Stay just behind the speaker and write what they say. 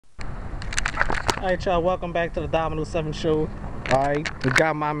Alright, y'all, welcome back to the Dominoes 7 show. Alright, we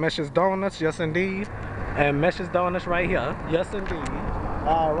got my Mesh's Donuts, yes indeed. And Mesh's Donuts right here, yes indeed.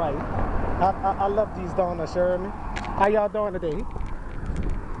 Alright, I love these donuts, you heard me? How y'all doing today?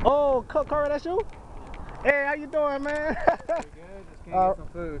 Oh, Corey, that's you? Hey, how you doing, man? Pretty good, just came to get some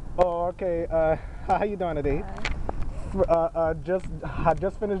food. Oh, okay, how you doing today? I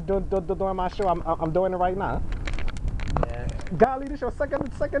just finished doing my show. I'm doing it right now. Yeah. Golly, this your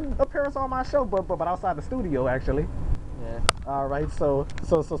second appearance on my show, but outside the studio actually. Yeah. All right, so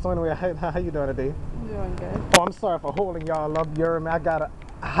anyway, how you doing today? I'm doing good. Oh, I'm sorry for holding y'all up. You heard me? I gotta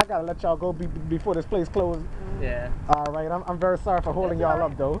let y'all go before this place closes. Yeah. All right, I'm very sorry for holding y'all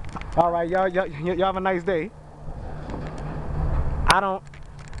up though. All right, y'all have a nice day.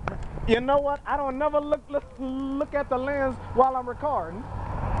 You know what? I don't never look at the lens while I'm recording.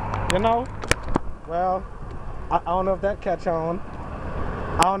 You know? Well, I don't know if that catch on.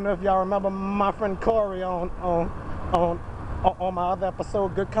 I don't know if y'all remember my friend Corey on my other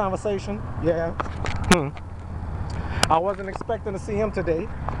episode, Good Conversation. Yeah. I wasn't expecting to see him today.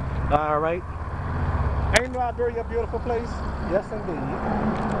 All right. Ain't no Iberia a beautiful place? Yes,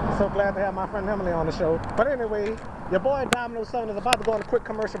 indeed. So glad to have my friend Emily on the show. But anyway, your boy Dominoes 7 is about to go on a quick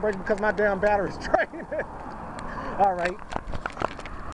commercial break because my damn battery's draining. All right.